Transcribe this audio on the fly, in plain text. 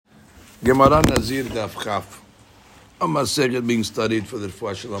Gemara Nazir Daf Chaf. A Masechet being studied for the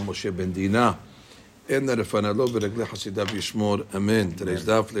Refuah Shalom Moshe Ben Dina. In the Refanalo V'Reglei Hasidav Yishmor. Amen. Today's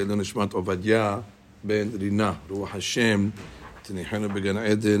Daf Le'ilun Nishmat Ovadia Ben Rina. Ruach Hashem. T'nichenu B'Gan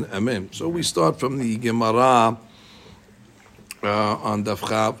Eden. Amen. So we start from the Gemara on Daf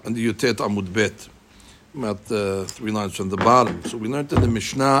Chaf and the Yutet Amud Bet. About 3 lines from the bottom. So we learned in the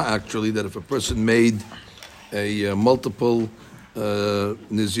Mishnah actually that if a person made a multiple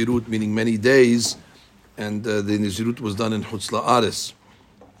Nizirut, meaning many days, and the Nizirut was done in Chutz La'aretz.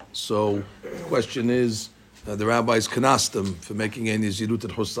 So the question is, the rabbis kanast them for making a Nizirut at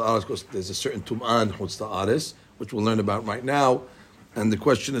Chutz La'aretz because there's a certain Tum'ah in Chutz La'aretz, which we'll learn about right now. And the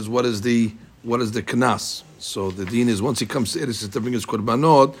question is, what is the kanas? So the deen is, once he comes to Eretz to bring his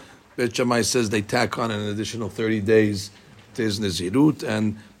korbanot, Bet Shammai says they tack on an additional 30 days to his Nizirut,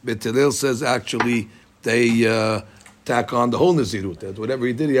 and Bet Hillel says actually they tack on the whole Nizirut. That whatever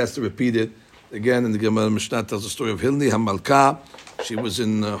he did, he has to repeat it again. And the Gemara Mishnah tells the story of Hilni Hamalka. She was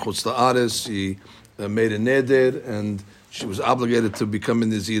in Chutz La'aretz. She made a neder, and she was obligated to become a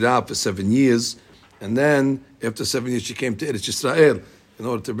Nizirah for 7 years. And then, after 7 years, she came to Eretz Yisrael in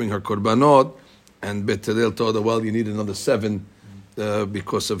order to bring her korbanot. And Bet Hillel told her, well, you need another 7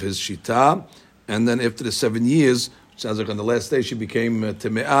 because of his shita. And then after the 7 years, sounds like on the last day, she became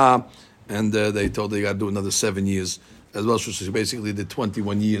Teme'ah. And they told her you got to do another 7 years as well. So she basically did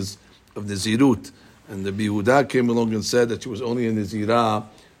 21 years of Nizirut. And the Yehuda came along and said that she was only in Nizirah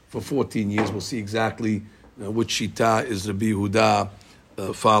for 14 years. We'll see exactly which Shita is the Yehuda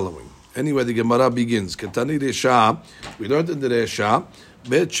following. Anyway, the Gemara begins. Ketani Resha, we learned in the Resha,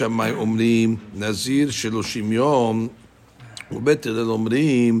 Bet Shammai Omrim, Nazir Sheloshim Yom, Ubet Hillel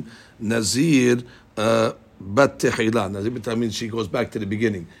Omrim, Nazir Bat Tehila. Nazir means she goes back to the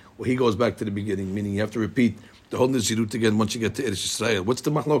beginning. Well, he goes back to the beginning, meaning you have to repeat the whole Nizirut again once you get to Eretz Yisrael. What's the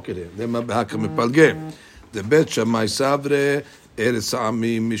mahloket here? The Bet Shammai Savre Eretz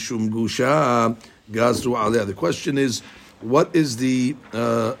Amim Mishum Gusha Gazru Aleh. The question is, what is the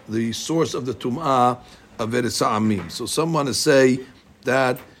source of the Tum'ah of Eretz Amim? So some want to say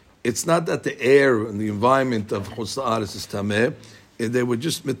that it's not that the air and the environment of Chutz La'aretz is tameh. They were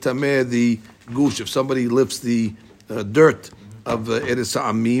just mitameh the gush. If somebody lifts the dirt of Eretz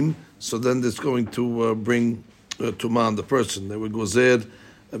Amim, so then it's going to bring Tumah on the person. They would go zed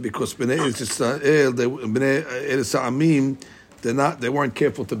because Bnei Eretz Yisrael, Bnei Eretz Amim, they weren't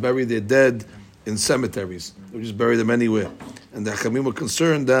careful to bury their dead in cemeteries. They would just bury them anywhere. And the Achamim were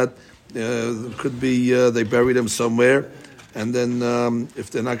concerned that could be they bury them somewhere, and then if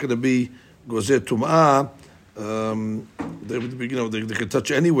they're not going to be gozer Tumah, they would be, they could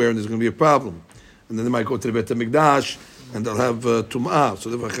touch anywhere, and there's going to be a problem. And then they might go to the Beit HaMikdash, and they'll have Tum'ah. So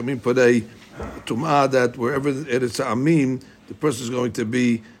the Vachamim put a Tum'ah that wherever it's Amim, the person is going to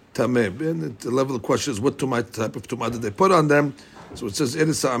be Tameh. And the level of question is, what type of Tum'ah did they put on them? So it says,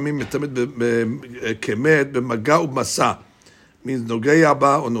 Eretz Amim Tameh Kemed B'Maga U'Masa. Means Nogei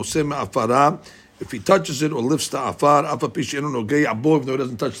Ba or Noseh Me'afara. If he touches it or lifts the Afar, Afa Pishenu Nogei Abo, even though it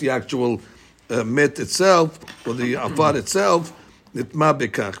doesn't touch the actual Met itself, or the Afar itself, Nitma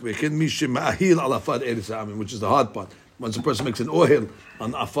Bekach. V'chen Mishim Ma'ahil Al Afar Eretz Amim, which is the hard part. Once a person makes an oil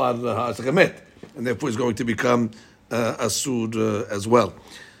on Afar Ha'asachamet, and therefore is going to become Asud as well.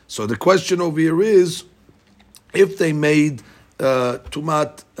 So the question over here is, if they made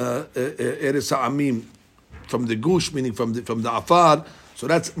Tumat Eretz Ha'amim from the Gush, meaning from the Afar, so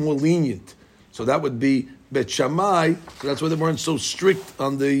that's more lenient. So that would be Bet Shammai, so that's why they weren't so strict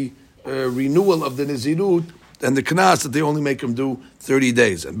on the renewal of the Nizirut and the Knas, that they only make them do 30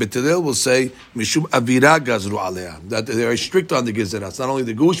 days. And Bet Hillel will say, Mishum Avira Gazru Aleh, that they are strict on the Gezerah. It's not only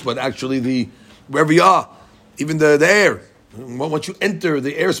the Gush, but actually wherever you are, even the air. Once you enter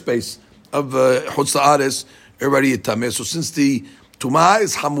the airspace of Chutz La'aretz, already Tameh. So since the Tumah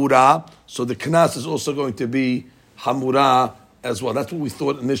is Hamura, so the Knas is also going to be Hamura as well. That's what we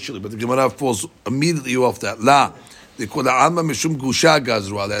thought initially, but the Gemara falls immediately off that. La. They call it Alma Mishum Gusha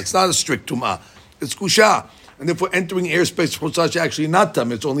Gazru Aleh. It's not a strict Tumah. It's Gusha. And if we're entering airspace, Chutz actually not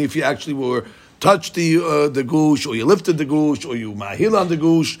tam. It's only if you actually were touched the gush, or you lifted the gush, or you mahil on the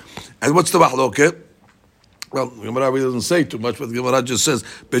gush. And what's the mahloket? Well, the Gemara really doesn't say too much, but the Gemara just says,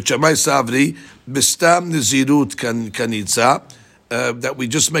 Bet Shammai Savri, Bistam Nizirut Kanitza, that we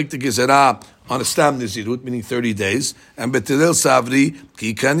just make the Gezerah on a Stam Nizirut, meaning 30 days. And Bet Hillel Savri,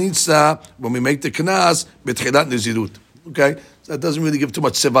 Ki Kanitza, when we make the Knas, Betchilat Nizirut. Okay? So that doesn't really give too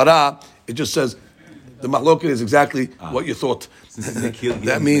much Sevara. It just says, the mahloket is exactly what you thought.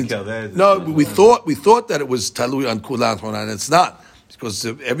 That means no. We thought that it was talui on kulan honan. It's not, because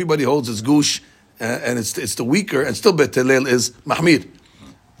everybody holds its gush, and it's the weaker, and still Bet Hillel is mahmir.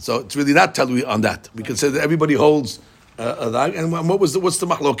 So it's really not talui on that. We can say that everybody holds that. And what's the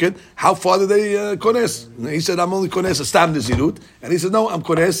mahloket? How far do they kones? He said, I'm only kones a stam nezirut. And he said, no, I'm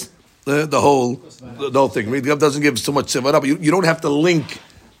kones the whole thing. The Rav doesn't give so much sevara, but you don't have to link.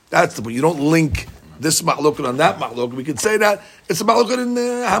 That's the point. You don't link this mahloket on that mahloket. We can say that it's a mahloket in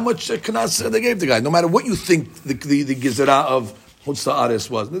how much kanas they gave the guy. No matter what you think the gizera of Hutzah Ares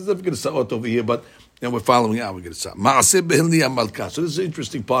was. This is a good sa'ot over here, but we're following out. We're going to say Ma'aseh b'Hilni HaMalka. So this is an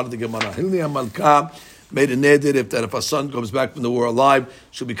interesting part of the Gemara. Hilni HaMalka made a neder if a son comes back from the war alive,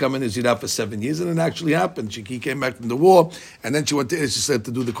 she'll become an Nizirah for 7 years, and it actually happened. She came back from the war, and then she went to Israel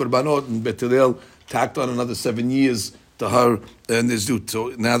to do the Korbanot, and Bet Hillel tacked on another 7 years to her Nizrut. So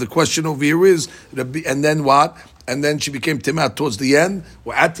now the question over here is, and then what? And then she became Timat towards the end,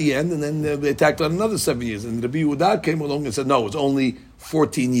 or at the end, and then they tacked on another 7 years. And Rabbi Yehuda came along and said, no, it's only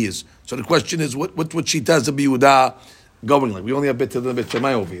 14 years. So the question is, what she does Rabbi Yehuda going like? We only have Bet Hillel and Bet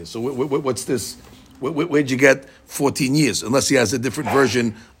Shammai over here. So what's this? Where'd you get 14 years? Unless he has a different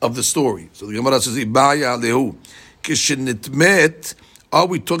version of the story. So the Gemara says, Ibaya Lehu. Kishenitmet, are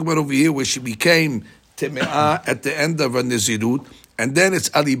we talking about over here where she became Teme'ah at the end of her Nizirut, and then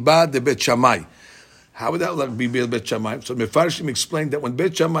it's Alibah de Bet Shammai. How would that be Bet Shammai? So Mefarshim explained that when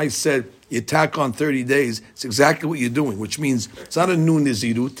Bet Shammai said you tack on 30 days, it's exactly what you're doing, which means it's not a new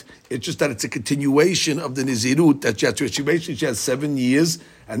Nizirut, it's just that it's a continuation of the Nizirut that she has 7 years,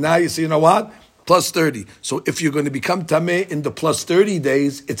 and now you say, you know what? Plus 30. So if you're going to become Tameh in the plus 30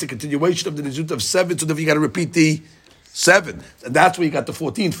 days, it's a continuation of the Nizirut of 7, so therefore you got to repeat the 7. And that's where you got the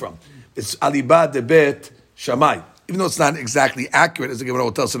 14 from. It's Alibah de Bet Shammai. Even though it's not exactly accurate, as the Gemara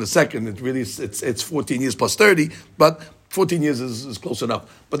will tell us in a second, it's 14 years plus 30, but 14 years is close enough.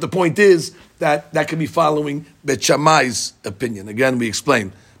 But the point is that can be following Bet Shammai's opinion. Again, we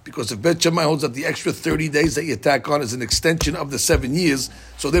explained. Because if Bet Shammai holds that the extra 30 days that you tack on is an extension of the 7 years,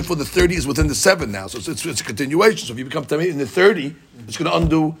 so therefore the 30 is within the 7 now. So it's a continuation. So if you become Tameh in the 30, it's going to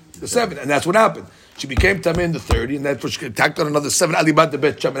undo the 7. And that's what happened. She became Tameh in the 30, and therefore she tacked on another 7. Alibad de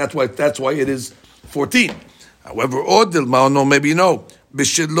Bet Shammai. That's why it is 14. However, Odil Ma'ono, maybe no.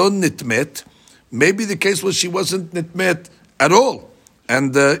 B'shelon nitmet. Maybe the case was she wasn't nitmet at all.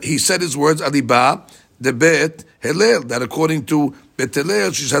 And he said his words, Alibah de Bet Hillel, that according to Bet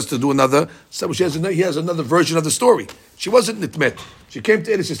Hillel, she has to do another. So he has another version of the story. She wasn't nitmet. She came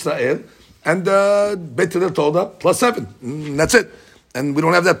to Eretz Israel, and Bet Hillel told her plus 7. And that's it. And we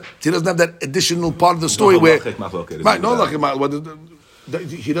don't have that. He doesn't have that additional part of the story where right. No,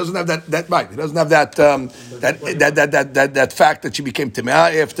 he doesn't have that right. He doesn't have that fact that she became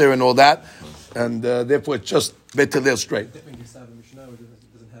Timah after and all that, and therefore it's just Bet Hillel straight. Different Gesad in Mishnah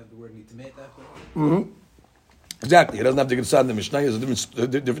doesn't have the word nitimet after. Mm-hmm. Exactly. He doesn't have the Gesad in the Mishnah. He has a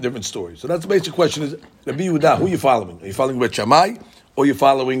different story. So that's the basic question: is Rabbi Yehuda, who are you following? Are you following Bet Shammai or are you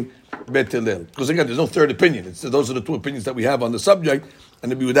following Bet Hillel? Because again, there's no third opinion. Those are the two opinions that we have on the subject,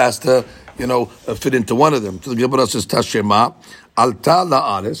 and Rabbi Yehuda has to, fit into one of them. So the Gemara says Tashema Alta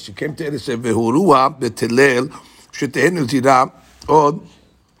la'aretz. She came to Eretz vehuruha Bet Hillel shetehen nizira od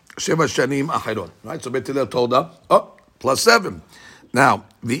 7 shanim achirot. Right. So Bet Hillel told her, plus 7. Now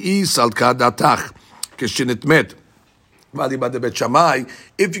v'is al kadatach kishenitmet v'alibad Bet Shammai.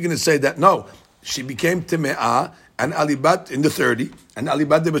 If you're going to say that no, she became Time'ah and Alibat in the 30, and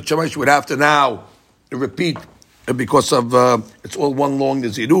Alibat de Bet Shammai, she would have to now repeat because of it's all one long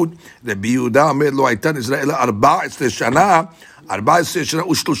Nizirut. Rabbi Yehuda Omer lo hayta Nizirah ela 14 shana, 14 shana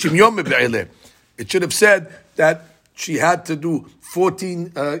u'shloshim yom be'eleh. It should have said that she had to do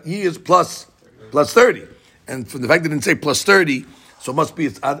 14 years plus 30, and from the fact that it didn't say plus 30, so it must be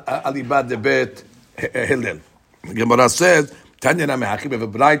it's Alibat de Bet Hillel. The Gemara says, Tanya Namehachi, we have a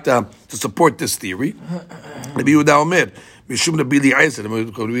braita to support this theory. Rabbi Yehuda Omer, Mishum Rabbi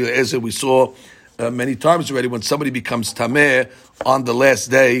Eliezer, we saw many times already when somebody becomes Tameh on the last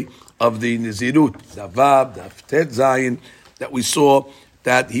day of the Nizirut, Davav, Daftet Zayin, that we saw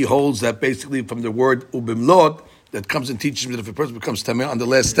that he holds that basically from the word Ubimlot, that comes and teaches me that if a person becomes Tameh on the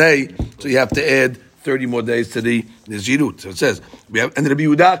last day, so you have to add 30 more days to the Nizirut. So it says, and Rabbi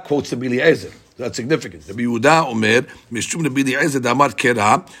Yehuda quotes Rabbi Eliezer. That's significant. Rabbi Yehuda Omer, Mishum Rabbi Eliezer Damar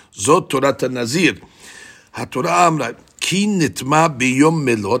Kera, Zot Torah Nazir. HaTorah Amra, Ki Nitma B'Yom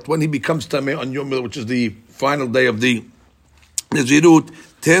Melot, when he becomes Tameh on Yom Melot, which is the final day of the Nazirut,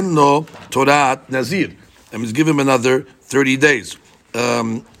 Tenno Torah Nazir. And he's give him another 30 days.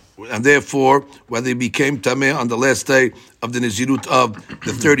 And therefore, whether he became Tameh on the last day of the Nazirut of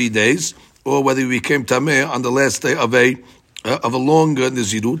the 30 days, or whether he became Tameh on the last day of a longer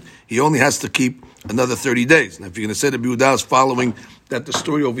Nazirut, he only has to keep another 30 days. Now, if you're going to say that Yehuda is following that the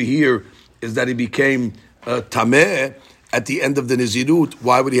story over here is that he became Tameh, at the end of the Nizirut,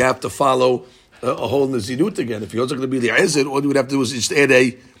 why would he have to follow a whole Nizirut again? If he was going to be the Ezir, all he would have to do is just add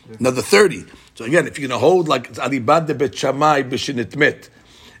another 30. So again, if you're going to hold like Alibad de Bet Shammai B'Shinitmet,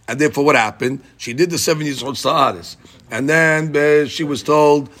 and therefore what happened? She did the 7 years old Sa'aris, and then she was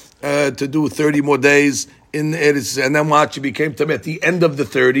told to do 30 more days in Eretz, and then what? She became Tameh at the end of the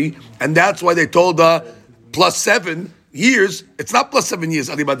 30, and that's why they told her plus 7 years. It's not plus 7 years,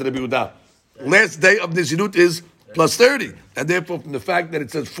 Alibad de Rabbi Yehuda. Last day of Nizirut is plus 30, and therefore from the fact that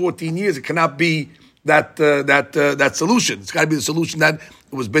it says 14 years, it cannot be that solution. It's got to be the solution that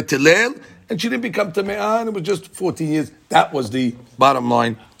it was Bet Hillel, and she didn't become Tame'ah, and it was just 14 years. That was the bottom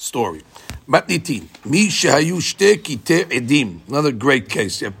line story. Matnitin, Mi Shehayu Shte Kitei Edim. Another great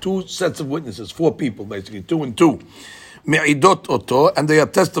case. You have 2 sets of witnesses, 4 people basically, 2 and 2. Me'idot Oto, and they are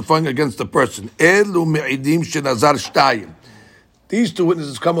testifying against the person. Elu Me'idim Shenazar Shtayim. These 2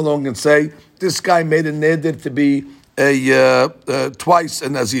 witnesses come along and say, this guy made a neder to be twice a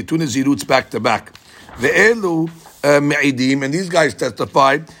Nazir, 2 Naziruts back to back. Ve'elu Me'idim, and these guys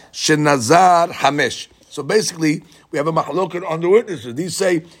testified, Shenazar Hamesh. So basically, we have a mahloket on the witnesses. These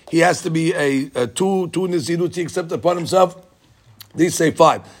say he has to be a 2 Naziruts he accepted upon himself. These say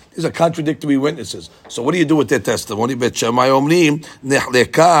 5. These are contradictory witnesses. So what do you do with their testimony? Bet Shammai omrim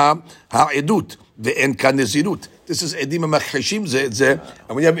nechleka ha'edut ve'en ka nazirut. This is edim machishim zeh,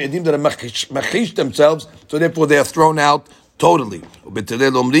 and we have edim that are machish themselves, so therefore they are thrown out totally. Bet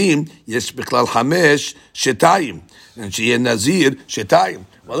Hillel omrim yesh bichlal hamesh shetayim, and she and nazir shetayim.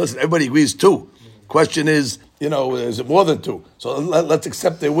 Well, listen, everybody agrees 2. Question is, is it more than 2? So let's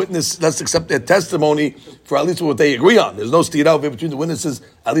accept their witness. Let's accept their testimony for at least what they agree on. There's no stira between the witnesses,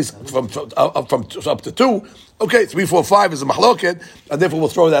 at least from up to 2. Okay, 3, 4, 5 is a mahloket, and therefore we'll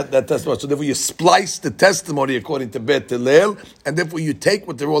throw that testimony. So therefore you splice the testimony according to Bet Hillel, and therefore you take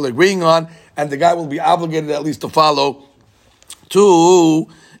what they're all agreeing on, and the guy will be obligated at least to follow 2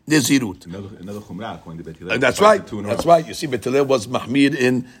 Nizirut. Another chumrah according to Bet Hillel. That's right. That's right. You see, Bet Hillel was mahmir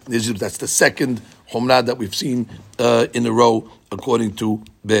in Nizirut. That's the second chumrah that we've seen in a row according to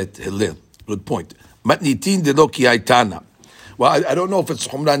Bet Hillel. Good point. Matnitin de lo ki aitana. Well, I don't know if it's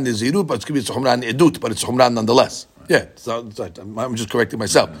chumrah in Nizirut, but it's chumrah in Edut, but it's chumrah nonetheless. Yeah, so I'm just correcting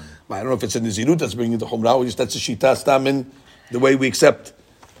myself. I don't know if it's a Nizirut that's bringing the chumrah, or just that's a shita stam in the way we accept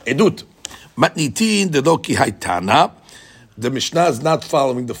Edut. Matnitin de lo ki haitana. The Mishnah is not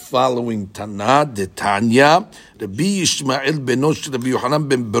following the following Tana, the Tanya. Rabbi Yishmael benosh Rabbi Yohanan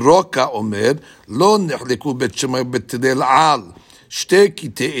ben Beroka omer, lo nehleku bet Shammai bet Hillel al. שתי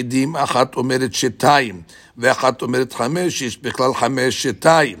קטעי עדים, אחת אומרת 2, ואחת אומרת 5, יש בכלל 5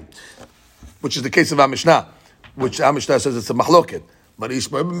 2. Which is the case of our Mishnah, which our Mishnah says it's a mahloket. But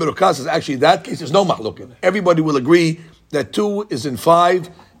Yishmael ben Beroka says actually that case is no mahloket. Everybody will agree that 2 is in 5,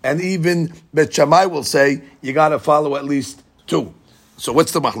 and even Bet Shammai will say you got to follow at least 2. So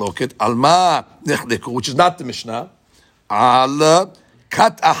what's the mahloket? Alma nehleku, which is not the Mishnah. Al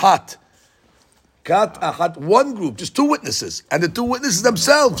kat ahat. Kat ahat, one group, just 2 witnesses, and the 2 witnesses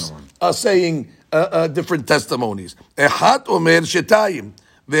themselves are saying different testimonies. Echat omer shetayim,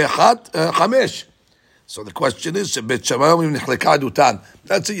 ve'echat chamesh. So the question is, Bet Shammai dutan.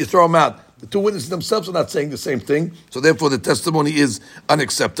 That's it, you throw them out. The 2 witnesses themselves are not saying the same thing, so therefore the testimony is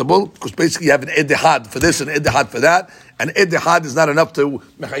unacceptable, because basically you have an edehad for this and an edehad for that, and edehad is not enough to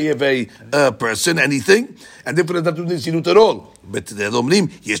mechayev a person, anything, and therefore it doesn't do nizirut at all. But the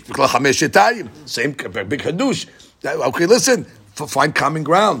omrim, yesh b'klal chamesh shetayim, same big hadush. Okay, listen, find common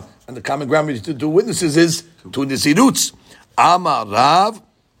ground, and the common ground between the 2 witnesses is 2 niziruts. Amar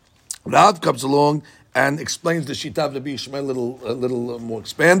Rav comes along and explains the Shita of Rabbi Yishmael a little more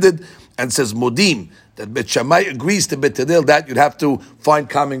expanded, and says Modim, that Bet Shammai agrees to Bet Hillel that you'd have to find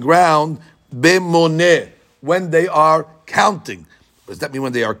common ground Bemoneh, when they are counting. What does that mean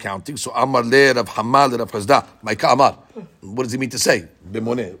when they are counting? So Amar Le Rav Hamal Rav Chazda, Maika Amar. What does he mean to say?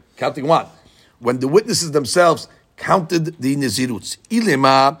 Bemoneh. Counting what? When the witnesses themselves counted the Niziruts.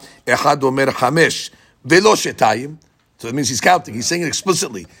 Ilema Echad Omer Chamesh Velo Shetayim. So that means he's counting. He's saying it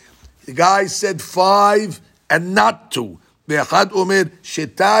explicitly. The guy said 5 and not 2. Ve'achad omer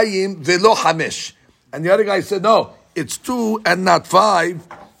shetayim velo chamesh. And the other guy said, no, it's 2 and not 5.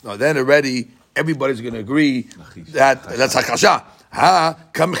 No, then already everybody's going to agree that that's hakasha. Ha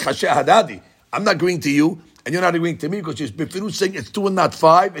kam chashe hadadi. I'm not agreeing to you, and you're not agreeing to me, because you're befirush saying it's 2 and not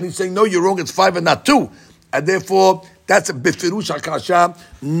 5, and he's saying, no, you're wrong, it's 5 and not 2. And therefore, that's a befirush hakasha.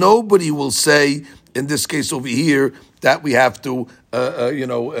 Nobody will say, in this case over here, that we have to, put in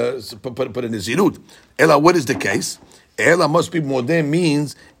a zirut. Ela, what is the case? Ela must be modem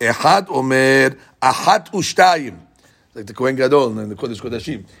means echad omer achat ushtayim, like the Kohen Gadol and the Kodesh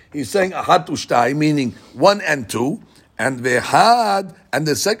Kodashim. He's saying achat ushtayim, meaning 1 and 2, And vehad, and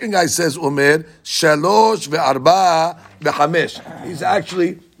the second guy says, Omer, shalosh ve'arba ve'chamesh. He's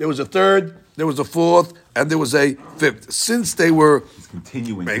actually, there was a third, there was a fourth, and there was a fifth. Since they were... It's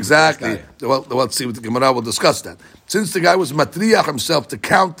continuing. Exactly. Well, let's see what the Gemara will discuss that. Since the guy was matriach himself to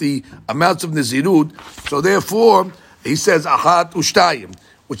count the amounts of Nezirut, so therefore, he says, ahat ushtayim,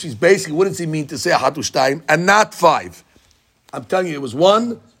 which is basically, what does he mean to say ahat ushtayim, and not 5? I'm telling you, it was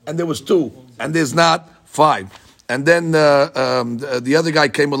 1, and there was 2, and there's not 5. And then the other guy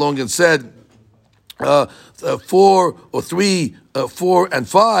came along and said 4 or 3, 4 and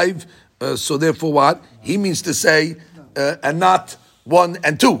 5. So therefore, what he means to say, and not 1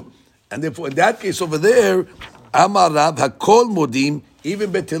 and 2. And therefore, in that case over there, Amar Rav Hakol Modim,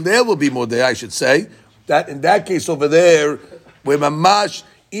 even Bet Hillel will be Modeh, I should say. That in that case over there, where Mamash,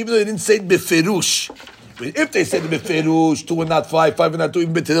 even though they didn't say Beferush, if they said Beferush, 2 and not 5, 5 and not 2,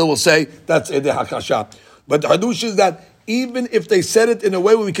 even Bet Hillel will say that's Edeh Hakasha. But the Hadush is that even if they said it in a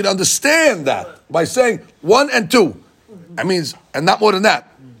way where we can understand that, by saying 1 and 2, that means, and not more than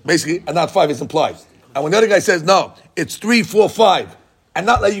that, basically, and not 5 is implied. And when the other guy says, no, it's 3, 4, 5, and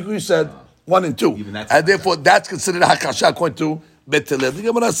not like you said 1 and 2. And therefore, that's considered Hakasha according to Bet Hillel. The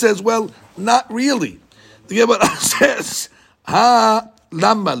Gemara says, well, not really. The Gemara says, Ha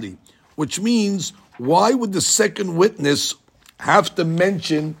Lamali, which means, why would the second witness have to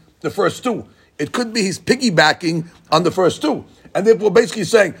mention the first 2? It could be he's piggybacking on the first 2. And therefore basically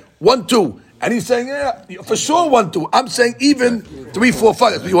saying 1, 2. And he's saying, yeah, for sure 1, 2. I'm saying even 3, 4,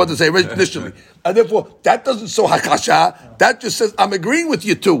 5. That's what you want to say initially. And therefore, that doesn't show Hakasha. That just says, I'm agreeing with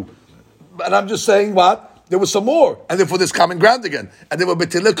you 2. And I'm just saying what? There was some more. And therefore there's common ground again. And therefore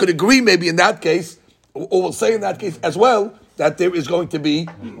Bet Hillel could agree maybe in that case, or will say in that case as well, that there is going to be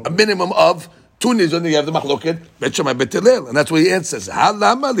a minimum of 2 nizon. You have the machloket Bet Shammai Bet Hillel, and that's what he answers.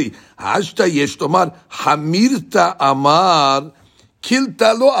 Halamali hashta yesh tomar hamirta amar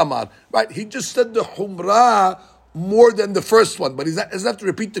kilta lo amar. Right? He just said the humrah more than the first one, but he doesn't have to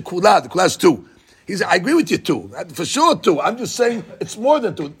repeat the kula. The kula is 2. He said, I agree with you 2, for sure 2. I'm just saying it's more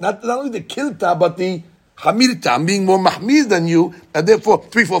than 2. Not only the kilta, but the hamirta. I'm being more mahmir than you, and therefore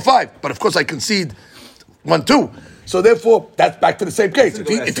 3, 4, 5. But of course, I concede 1, 2. So therefore, that's back to the same case.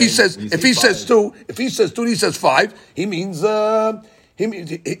 If he says 2, and he says 5, he means but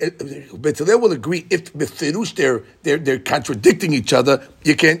they will agree if befirush they're contradicting each other.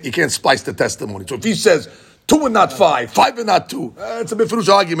 You can't splice the testimony. So if he says 2 and not 5, 5 and not 2, it's a befirush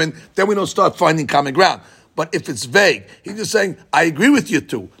argument. Then we don't start finding common ground. But if it's vague, he's just saying I agree with you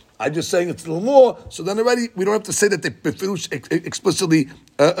 2. I'm just saying it's a little more, so then already we don't have to say that they explicitly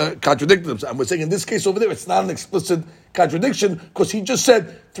contradicted themselves. And we're saying in this case over there, it's not an explicit contradiction because he just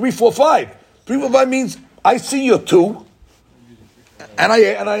said 3, 4, 5. 3, 4, 5 means I see your 2, and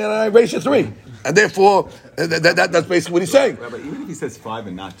I raise your 3, and therefore that's basically what he's saying. But even if he says 5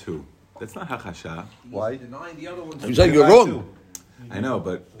 and not 2, that's not Hakasha. Why? Denying the other one. You're saying you're wrong. I know,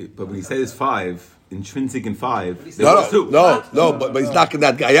 but when he says 5. Intrinsic in 5. No, but he's knocking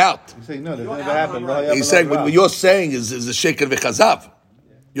that guy out. He's saying, no, that never happened. He's saying, what you're saying is a sheker v'chazav.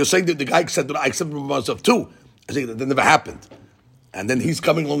 You're saying that the guy said, I accept myself 2. I say that never happened. And then he's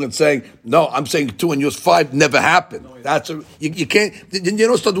coming along and saying, no, I'm saying 2 and yours 5 never happened. You can't, you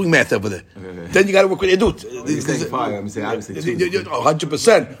don't start doing math over there. Okay. Then you got to work with edut. He's saying 5, I'm saying obviously 2.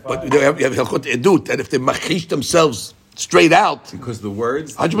 100%. But you have hilchot edut, and if they machish themselves straight out. Because the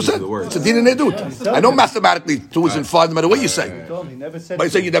words? 100%. It's a din and edut. I know mathematically 2 is in 5 no matter what you say. But you're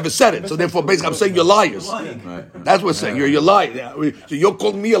saying you never said it. So therefore, basically, I'm saying you're liars. That's what we're saying. You're liar. So you're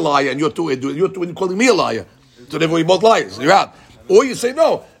calling me a liar and you're calling me a liar. So therefore, you're both liars. You're out. Or you say,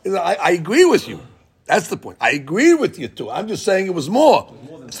 no, I agree with you. That's the point. I agree with you too. I'm just saying it was more.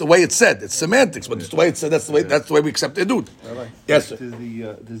 It's the way it's said. It's semantics, but it's the way it's said. That's the way we accept edut. Yes, sir.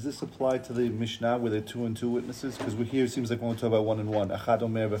 Does this apply to the Mishnah where there are 2 and 2 witnesses? Because here it seems like when we talk about 1 and 1, achad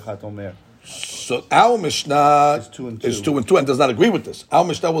omer v'achad omer. So our Mishnah is 2 and 2 and does not agree with this. Our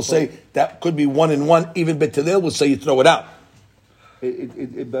Mishnah will say that could be 1 and 1. Even Bet Hillel will say you throw it out.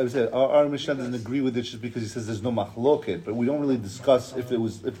 I said our Mishnah doesn't agree with it just because he says there's no machloket, but we don't really discuss if there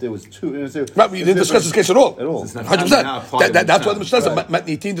was 2. Right, we didn't discuss this case at all. 100%. That's why the Mishnah said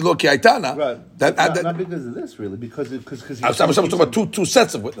matnitin de lo ki aitana. Right. Not because of this, really, because I was talking about two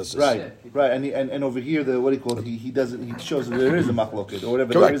sets of witnesses. Right. And over here, he shows that there is a machloket or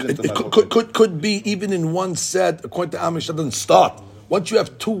whatever. Correct. There isn't a machloket. Could be even in one set. According to our Mishnah, doesn't start once you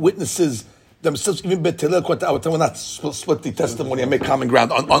have 2 witnesses themselves. Even Bet Hillel will not split the testimony and make common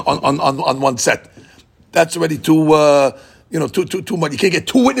ground on one set. That's already too much. You can't get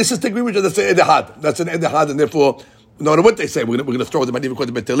 2 witnesses to agree with you. That's an edahad. That's an edahad, and therefore no matter what they say, we're going to throw them out even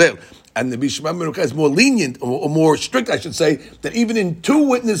according to Bet Hillel. And the Mishma Menucha is more lenient, or more strict, I should say, that even in two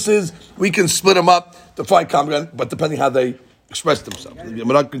witnesses, we can split them up to find common ground, but depending how they express themselves. The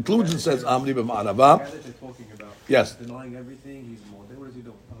Gemara concludes and says, Amri b'ma'arava. The guy that they're talking about, Yes. denying everything, he's more. What is he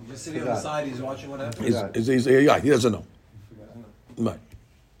doing? He's just sitting on the side, he's watching what happens. He doesn't know. Right.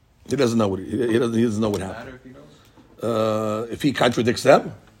 He doesn't know he doesn't know what happened. If he contradicts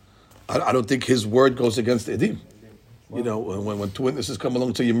them, I don't think his word goes against the Edim. You know, when two witnesses come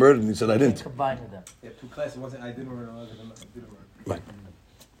along to you murdered, and he said, I didn't. Combine with them. Yeah, two classes. One said, I didn't murder, another said, I didn't murder. Right.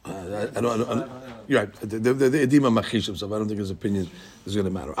 I don't, you're right. The Edim are machish himself. I don't think his opinion is going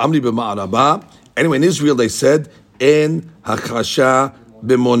to matter. Amri b'ma'araba. Anyway, in Israel they said, En hachasha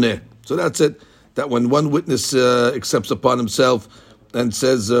b'moneh. So that's it. That when one witness accepts upon himself and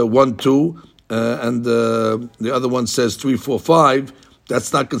says 1, 2, and the other one says 3, 4, 5,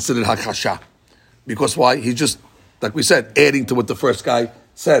 that's not considered hakasha. Because why? He's just, like we said, adding to what the first guy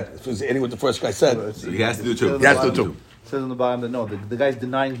said. If he's adding what the first guy said, So he has to do two. he has to do 2. It says on the bottom that no, the guy's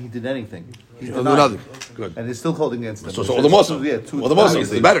denying he did anything. He's He'll do denying. nothing. Good. And he's still holding against him. So all the more so. Yeah, All the more so. It's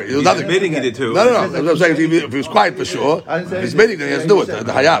better. He'll do nothing. Admitting he did two. No. That's what I'm saying. If he was quiet for sure, I didn't say if he's anything. admitting, then he has to do it.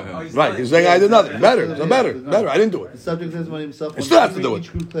 The hayab. Right. He's saying I did nothing. Better. So better. I didn't do The it. subject says about himself. He still has to do it.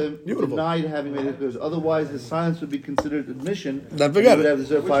 Each group claim Beautiful. denied having made it because otherwise his silence would be considered admission. Then forget He would it. have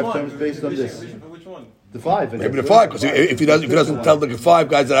deserved 5 terms based on this. Which one? The 5. Maybe the 5, because if he doesn't tell the 5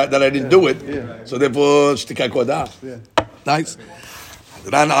 guys that I didn't do it, so therefore shtikai kodah. Nice.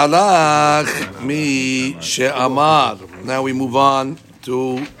 Ran alach mi she'amar. Now we move on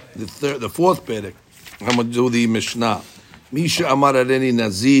to the fourth perek. I'm going to do the Mishnah. Mi she'amar areni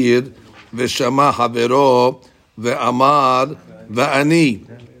nazir v'shama havero ve'amar ve'ani.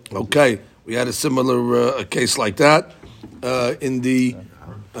 Okay, we had a similar case like that in the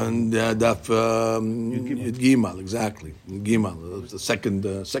Daf Yud Gimal, exactly. Yud Gimal, the second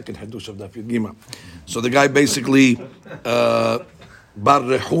hadush of Daf Yud Gimal. So the guy basically bar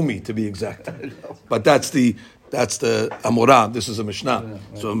rehumi to be exact, but that's the Amorah. This is a Mishnah,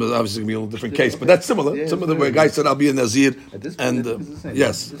 so obviously gonna be a little different case, but that's similar. Similar where a guy said, "I'll be a Nazir," and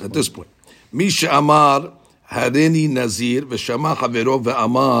yes, at this point, Misha Amar Harini Nazir v'Shama Havero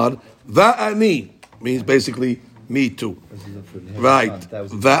v'Amar va'ani means basically me too. Right.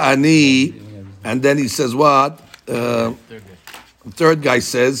 Va'ani, and then he says what? The third guy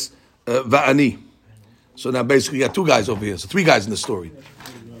says va'ani. So now basically you got 2 guys over here. So 3 guys in the story.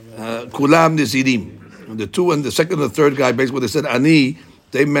 Kulam Nazirim. The 2 and the second and the third guy, basically when they said ani,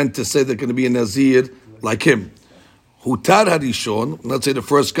 they meant to say they're going to be a Nazir like him. Hutar Harishon, let's say the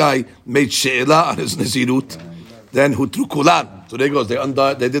first guy made she'ela on his Nazirut. Then Hutru Kulan. So there goes, they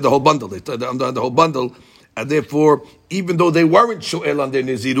did the whole bundle. They undone the whole bundle. And therefore, even though they weren't sho'el on their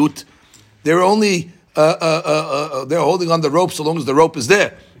Nazirut, they're only they're holding on the rope so long as the rope is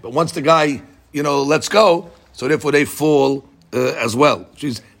there. But once the guy, lets go, so therefore they fall as well.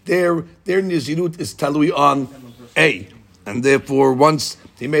 Their Nazirut is talui on A. And therefore, once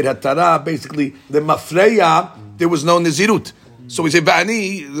he made Hatara, basically, the Mafreya, there was no Nazirut. So we say,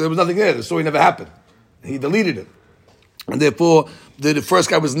 Ba'ani, there was nothing there. The story never happened. He deleted it. And therefore, the first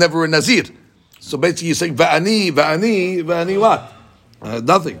guy was never a Nazir. So basically, you're saying va'ani what?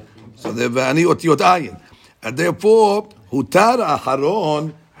 Nothing. So the va'ani otiyot ayin, and therefore hutar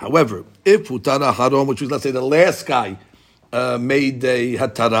aharon. However, if hutar aharon, which was let's say the last guy made a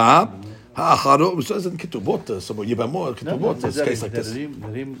hatara, ha'aharon, which says in ketubot, somewhere yibamor ketubot, it's a case like this.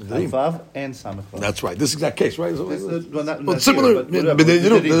 Vav and Samach. That's right. This exact case, right? Well, Similar, but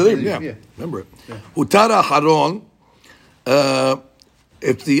yeah. Remember it. Hutar aharon.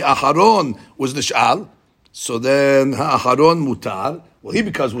 If the aharon was nish'al, so then aharon mutar. Well, he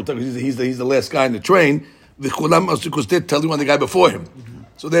becomes mutar because he's the last guy in the train. Because they're telling on the guy before him.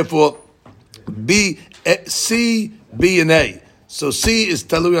 So therefore, C, B, and A. So C is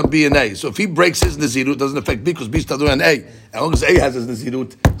talui on B and A. So if he breaks his nazirut, it doesn't affect B because B is talui on A. As long as A has his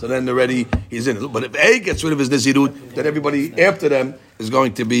nazirut, so then already he's in it. But if A gets rid of his nazirut, then everybody after them is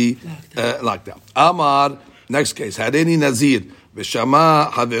going to be locked out. Amar, next case, Hadeni Nazir.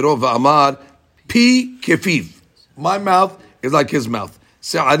 V'shama havero v'amar pi kefiv. My mouth is like his mouth.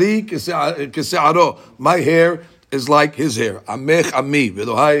 Se'ari kese'aro. My hair is like his hair. Amech ami.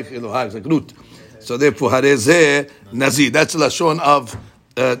 V'elohai Elohai. It's like root. So therefore, harezeh nazir. That's the lashon of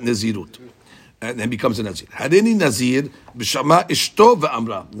nazirut. And then becomes a nazir. Hadeni nazir v'shama ishto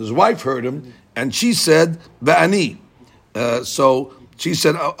v'amra. His wife heard him, and she said v'ani. So she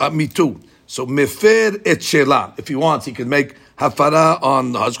said, me too. So mefer et shela. If he wants, he can make hafara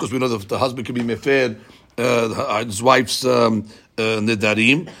on the husband, because we know that the husband can be mefer his wife's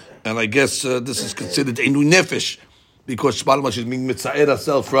nedarim, and I guess this is considered enu nefesh. because she's being mitza'er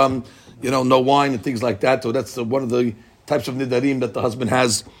herself from, no wine and things like that. So that's one of the types of nidarim that the husband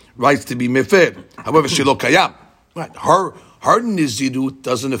has rights to be mefer. However, shelo kayam, right? Her nizirut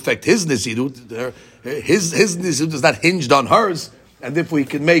doesn't affect his nizirut. His nizirut is not hinged on hers, and therefore he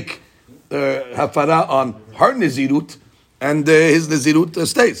can make hafara on her nizirut, and his nizirut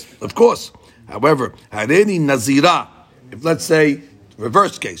stays, of course. However, hareni nazira. If let's say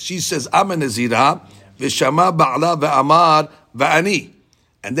reverse case, she says I'm a nazira, v'shama ba'ala ve'amar ve'ani,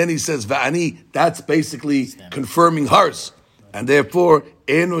 and then he says ve'ani. That's basically confirming hers, and therefore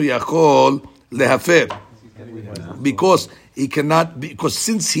enu yachol lehafer, because he cannot. Because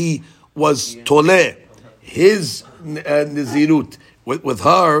since he was toleh his nizirut with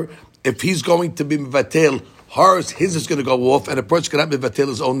her, if he's going to be mevatel hers, his is going to go off, and a person cannot mevatel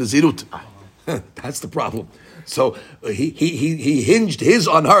his own nizirut. That's the problem. So he hinged his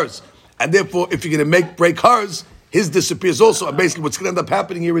on hers, and therefore, if you're going to break hers, his disappears also. And basically, what's going to end up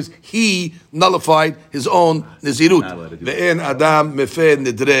happening here is he nullified his own nizirut. Ve'en adam mefer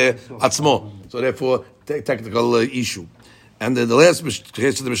nidre atzmo. So therefore, technical issue. And the last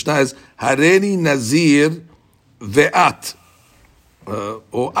case of the Mishnah is hareni nazir ve'at.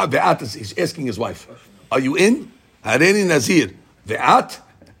 Or ve'at is he's asking his wife, "Are you in?" Hareni nazir ve'at.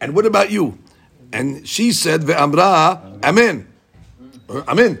 And what about you? And she said, "Ve'amra, amen,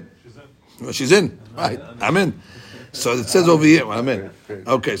 amen." She's in, right? Amen. So it says over here, amen.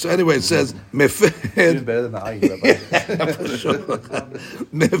 Okay. So anyway, it says mefer. Better than the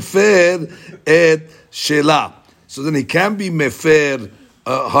Mefer et shela. So then he can be mefer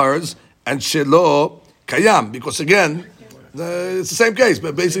hers and shelo kayam, because again it's the same case.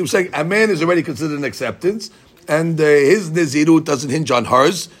 But basically, we're saying amen is already considered an acceptance, and his nizirut doesn't hinge on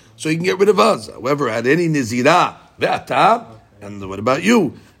hers, so he can get rid of hers. However, had any nizira ve'ata, and what about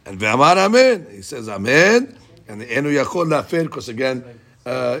you? And ve'amar amen, he says amen, and the enu yachol lafer, because again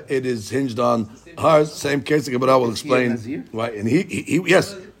it is hinged on hers. Same case, the Gemara will explain. Right, and he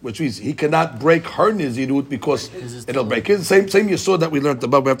yes, which means he cannot break her nizirut because it'll break his. Same yesod that we learned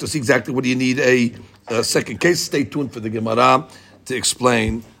above. We have to see exactly what do you need a second case. Stay tuned for the Gemara to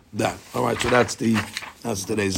explain that. All right, so that's today's.